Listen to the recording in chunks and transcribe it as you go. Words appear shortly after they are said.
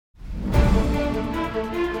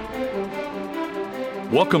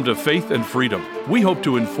Welcome to Faith and Freedom. We hope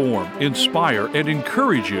to inform, inspire, and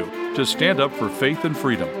encourage you to stand up for faith and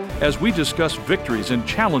freedom as we discuss victories and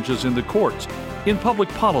challenges in the courts, in public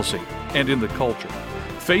policy, and in the culture.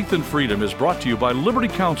 Faith and Freedom is brought to you by Liberty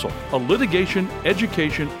Counsel, a litigation,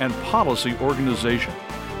 education, and policy organization.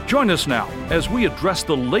 Join us now as we address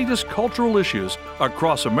the latest cultural issues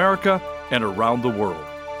across America and around the world.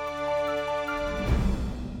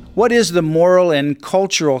 What is the moral and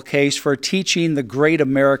cultural case for teaching the great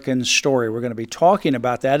American story? We're going to be talking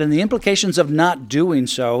about that and the implications of not doing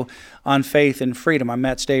so on Faith and Freedom. I'm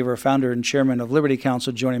Matt Staver, founder and chairman of Liberty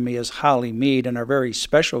Counsel. Joining me is Holly Mead, and our very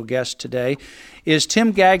special guest today is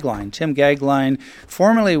Tim Gagline. Tim Gagline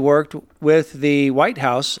formerly worked with the White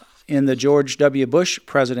House in the George W. Bush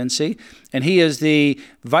presidency, and he is the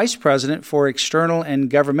vice president for external and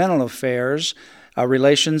governmental affairs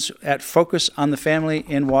relations at Focus on the Family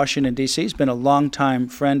in Washington, D.C. He's been a longtime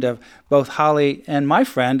friend of both Holly and my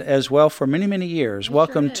friend as well for many, many years.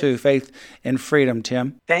 Welcome to Faith and Freedom,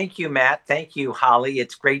 Tim. Thank you, Matt. Thank you, Holly.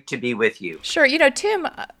 It's great to be with you. Sure. Tim,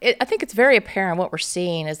 I think it's very apparent what we're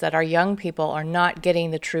seeing is that our young people are not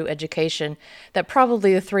getting the true education that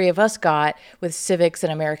probably the three of us got with civics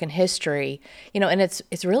and American history. And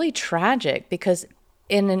it's really tragic because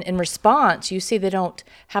in response, you see they don't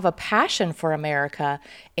have a passion for America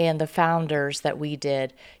and the founders that we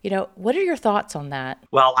did. What are your thoughts on that?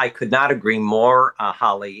 Well, I could not agree more,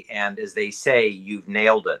 Holly. And as they say, you've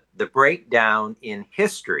nailed it. The breakdown in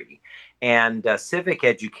history and civic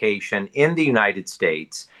education in the United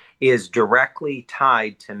States is directly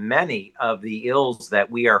tied to many of the ills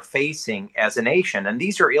that we are facing as a nation. And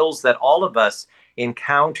these are ills that all of us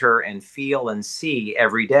encounter and feel and see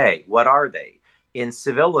every day. What are they?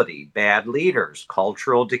 Incivility, bad leaders,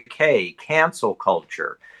 cultural decay, cancel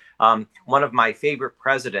culture. One of my favorite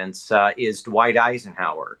presidents is Dwight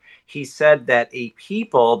Eisenhower. He said that a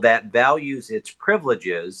people that values its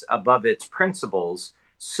privileges above its principles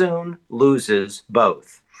soon loses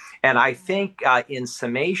both. And I think in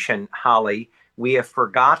summation, Holly, we have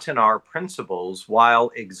forgotten our principles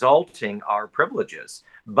while exalting our privileges.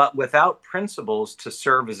 But without principles to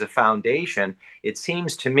serve as a foundation, it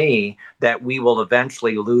seems to me that we will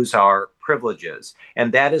eventually lose our privileges.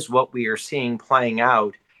 And that is what we are seeing playing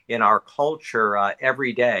out in our culture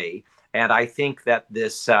every day. And I think that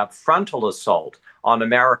this frontal assault on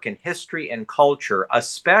American history and culture,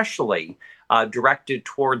 especially directed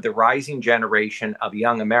toward the rising generation of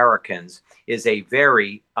young Americans, is a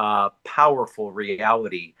very powerful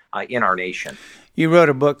reality in our nation. You wrote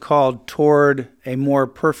a book called Toward a More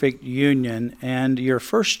Perfect Union, and your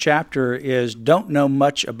first chapter is Don't Know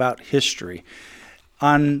Much About History.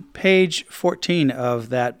 On page 14 of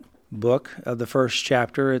that book, of the first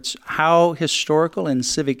chapter, it's how historical and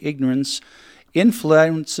civic ignorance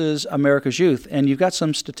influences America's youth. And you've got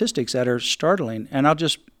some statistics that are startling, and I'll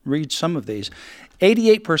just read some of these.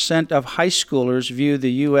 88% of high schoolers view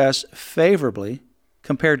the U.S. favorably,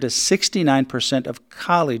 compared to 69% of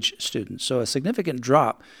college students. So a significant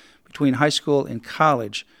drop between high school and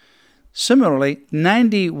college. Similarly,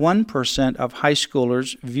 91% of high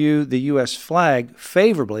schoolers view the U.S. flag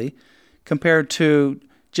favorably compared to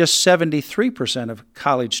just 73% of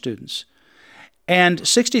college students. And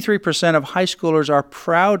 63% of high schoolers are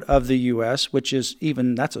proud of the U.S., which is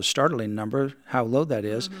that's a startling number, how low that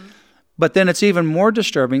is. Mm-hmm. But then it's even more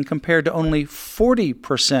disturbing compared to only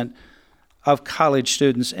 40% of college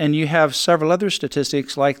students, and you have several other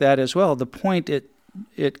statistics like that as well. The point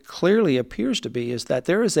it clearly appears to be is that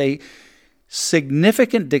there is a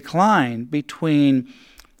significant decline between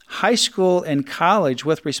high school and college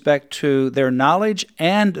with respect to their knowledge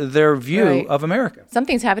and their view of America.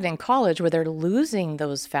 Something's happening in college where they're losing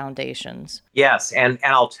those foundations. Yes, and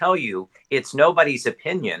I'll tell you, it's nobody's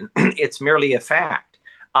opinion. It's merely a fact.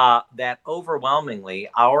 That overwhelmingly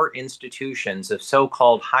our institutions of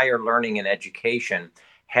so-called higher learning and education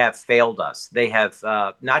have failed us. They have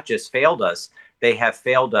not just failed us, they have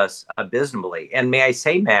failed us abysmally. And may I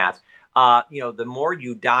say, Matt, the more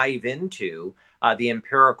you dive into the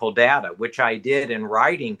empirical data, which I did in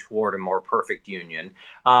writing Toward a More Perfect Union,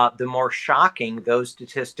 the more shocking those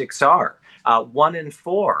statistics are. Only 1 in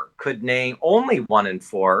 4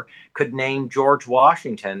 could name George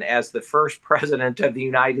Washington as the first president of the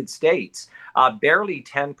United States. Barely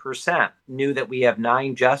 10% knew that we have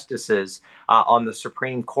 9 justices on the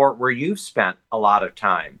Supreme Court, where you've spent a lot of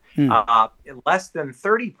time. Less than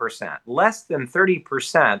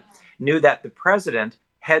 30% knew that the president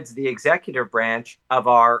heads the executive branch of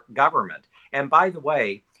our government. And by the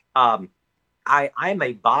way, I'm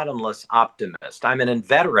a bottomless optimist. I'm an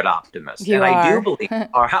inveterate optimist. You and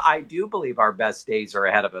are. I do believe our best days are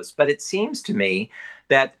ahead of us. But it seems to me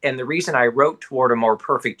that, and the reason I wrote Toward a More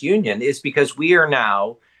Perfect Union is because we are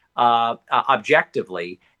now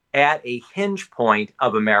objectively at a hinge point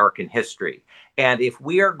of American history. And if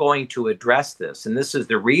we are going to address this, and this is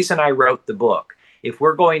the reason I wrote the book, if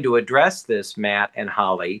we're going to address this, Matt and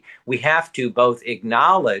Holly, we have to both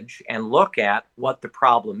acknowledge and look at what the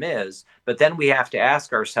problem is, but then we have to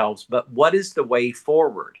ask ourselves, but what is the way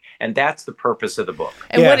forward? And that's the purpose of the book.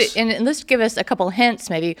 And Yes. and let's give us a couple hints,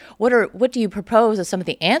 maybe. What do you propose as some of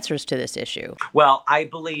the answers to this issue? Well, I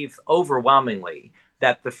believe overwhelmingly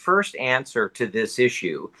that the first answer to this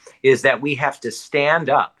issue is that we have to stand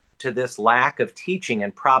up to this lack of teaching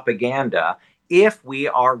and propaganda if we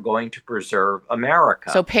are going to preserve America.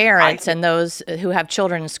 So parents and those who have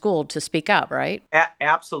children in school to speak up, right?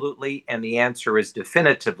 Absolutely. And the answer is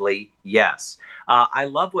definitively yes. I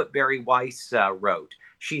love what Barry Weiss wrote.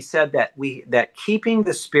 She said that keeping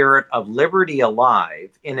the spirit of liberty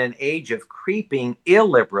alive in an age of creeping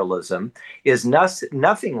illiberalism is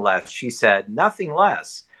nothing less, she said, nothing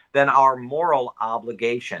less than our moral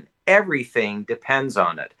obligation. Everything depends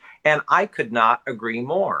on it. And I could not agree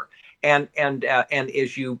more. And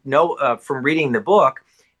as you know from reading the book,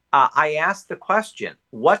 I asked the question: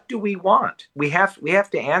 what do we want? We have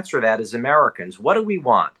to answer that as Americans. What do we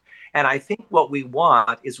want? And I think what we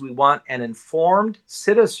want is we want an informed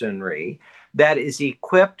citizenry that is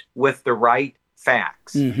equipped with the right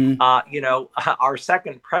facts. Mm-hmm. Our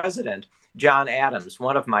second president, John Adams,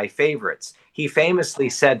 one of my favorites, he famously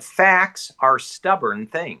said, "Facts are stubborn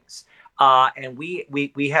things." And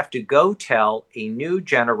we have to go tell a new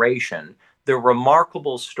generation the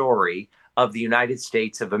remarkable story of the United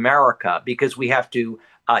States of America, because we have to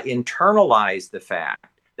internalize the fact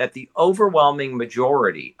that the overwhelming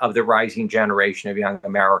majority of the rising generation of young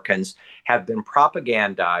Americans have been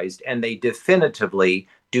propagandized, and they definitively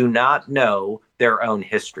do not know their own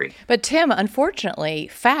history. But Tim, unfortunately,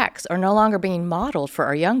 facts are no longer being modeled for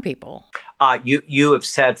our young people. You have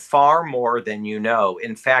said far more than you know.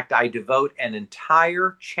 In fact, I devote an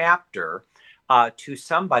entire chapter to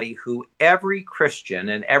somebody who every Christian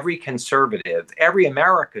and every conservative, every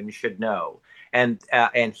American should know. And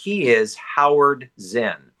he is Howard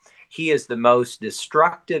Zinn. He is the most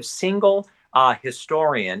destructive single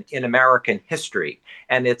historian in American history.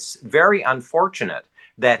 And it's very unfortunate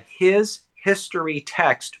that his history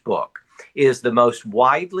textbook is the most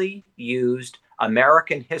widely used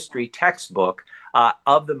American history textbook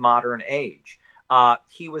of the modern age.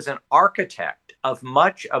 He was an architect of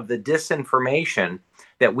much of the disinformation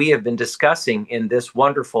that we have been discussing in this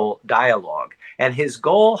wonderful dialogue. And his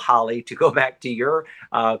goal, Holly, to go back to your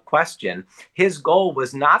question, his goal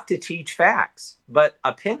was not to teach facts, but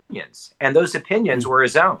opinions. And those opinions were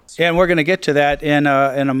his own. And we're going to get to that in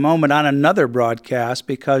a moment on another broadcast,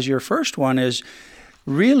 because your first one is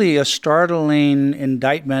really a startling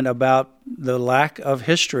indictment about the lack of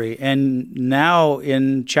history. And now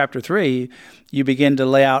in chapter 3, you begin to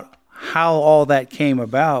lay out how all that came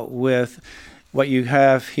about with what you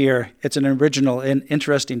have here. It's an original and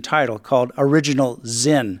interesting title called Original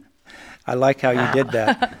Zinn. I like how you did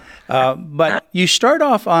that. But you start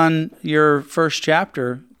off on your first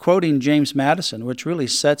chapter quoting James Madison, which really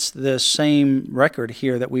sets the same record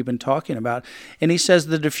here that we've been talking about. And he says,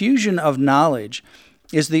 "The diffusion of knowledge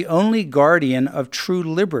is the only guardian of true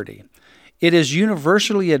liberty. It is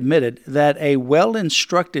universally admitted that a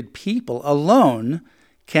well-instructed people alone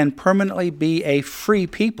can permanently be a free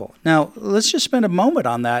people." Now, let's just spend a moment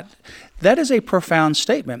on that. That is a profound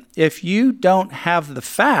statement. If you don't have the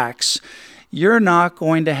facts, you're not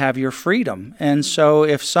going to have your freedom. And so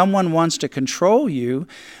if someone wants to control you,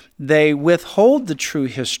 they withhold the true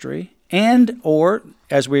history, and or,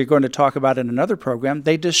 as we're going to talk about in another program,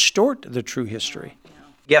 they distort the true history.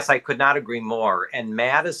 Yes, I could not agree more. And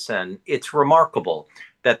Madison, it's remarkable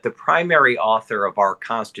that the primary author of our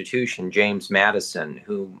Constitution, James Madison,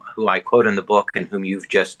 who I quote in the book and whom you've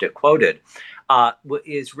just quoted,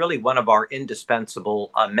 is really one of our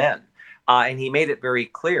indispensable men. And he made it very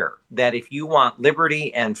clear that if you want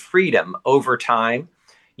liberty and freedom over time,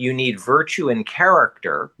 you need virtue and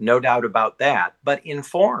character, no doubt about that, but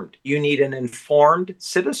informed. You need an informed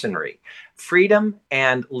citizenry. Freedom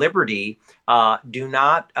and liberty do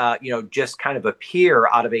not, just kind of appear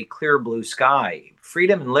out of a clear blue sky.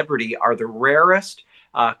 Freedom and liberty are the rarest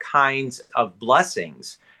kinds of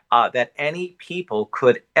blessings that any people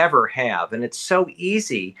could ever have. And it's so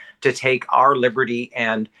easy to take our liberty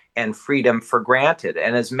and freedom for granted.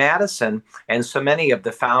 And as Madison and so many of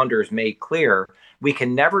the founders made clear, We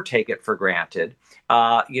can never take it for granted,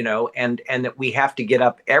 and that we have to get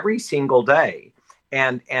up every single day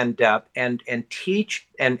and teach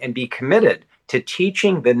and be committed to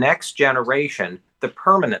teaching the next generation the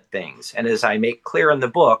permanent things. And as I make clear in the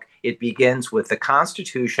book, it begins with the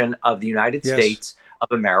Constitution of the United States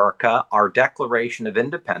of America, our Declaration of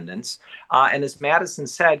Independence. And as Madison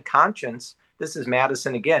said, conscience, this is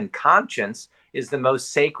Madison again, conscience is the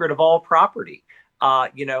most sacred of all property.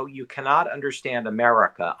 You cannot understand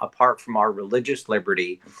America apart from our religious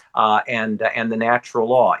liberty and the natural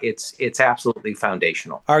law. It's absolutely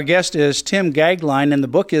foundational. Our guest is Tim Gagline, and the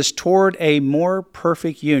book is Toward a More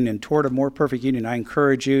Perfect Union. Toward a More Perfect Union. I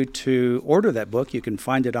encourage you to order that book. You can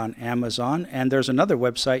find it on Amazon, and there's another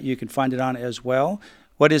website you can find it on as well.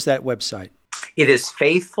 What is that website? It is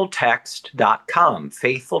faithfultext.com,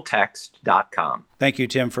 faithfultext.com. Thank you,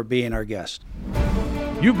 Tim, for being our guest.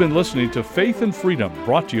 You've been listening to Faith and Freedom,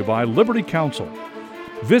 brought to you by Liberty Counsel.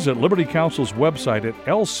 Visit Liberty Counsel's website at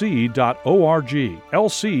lc.org,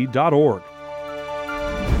 lc.org.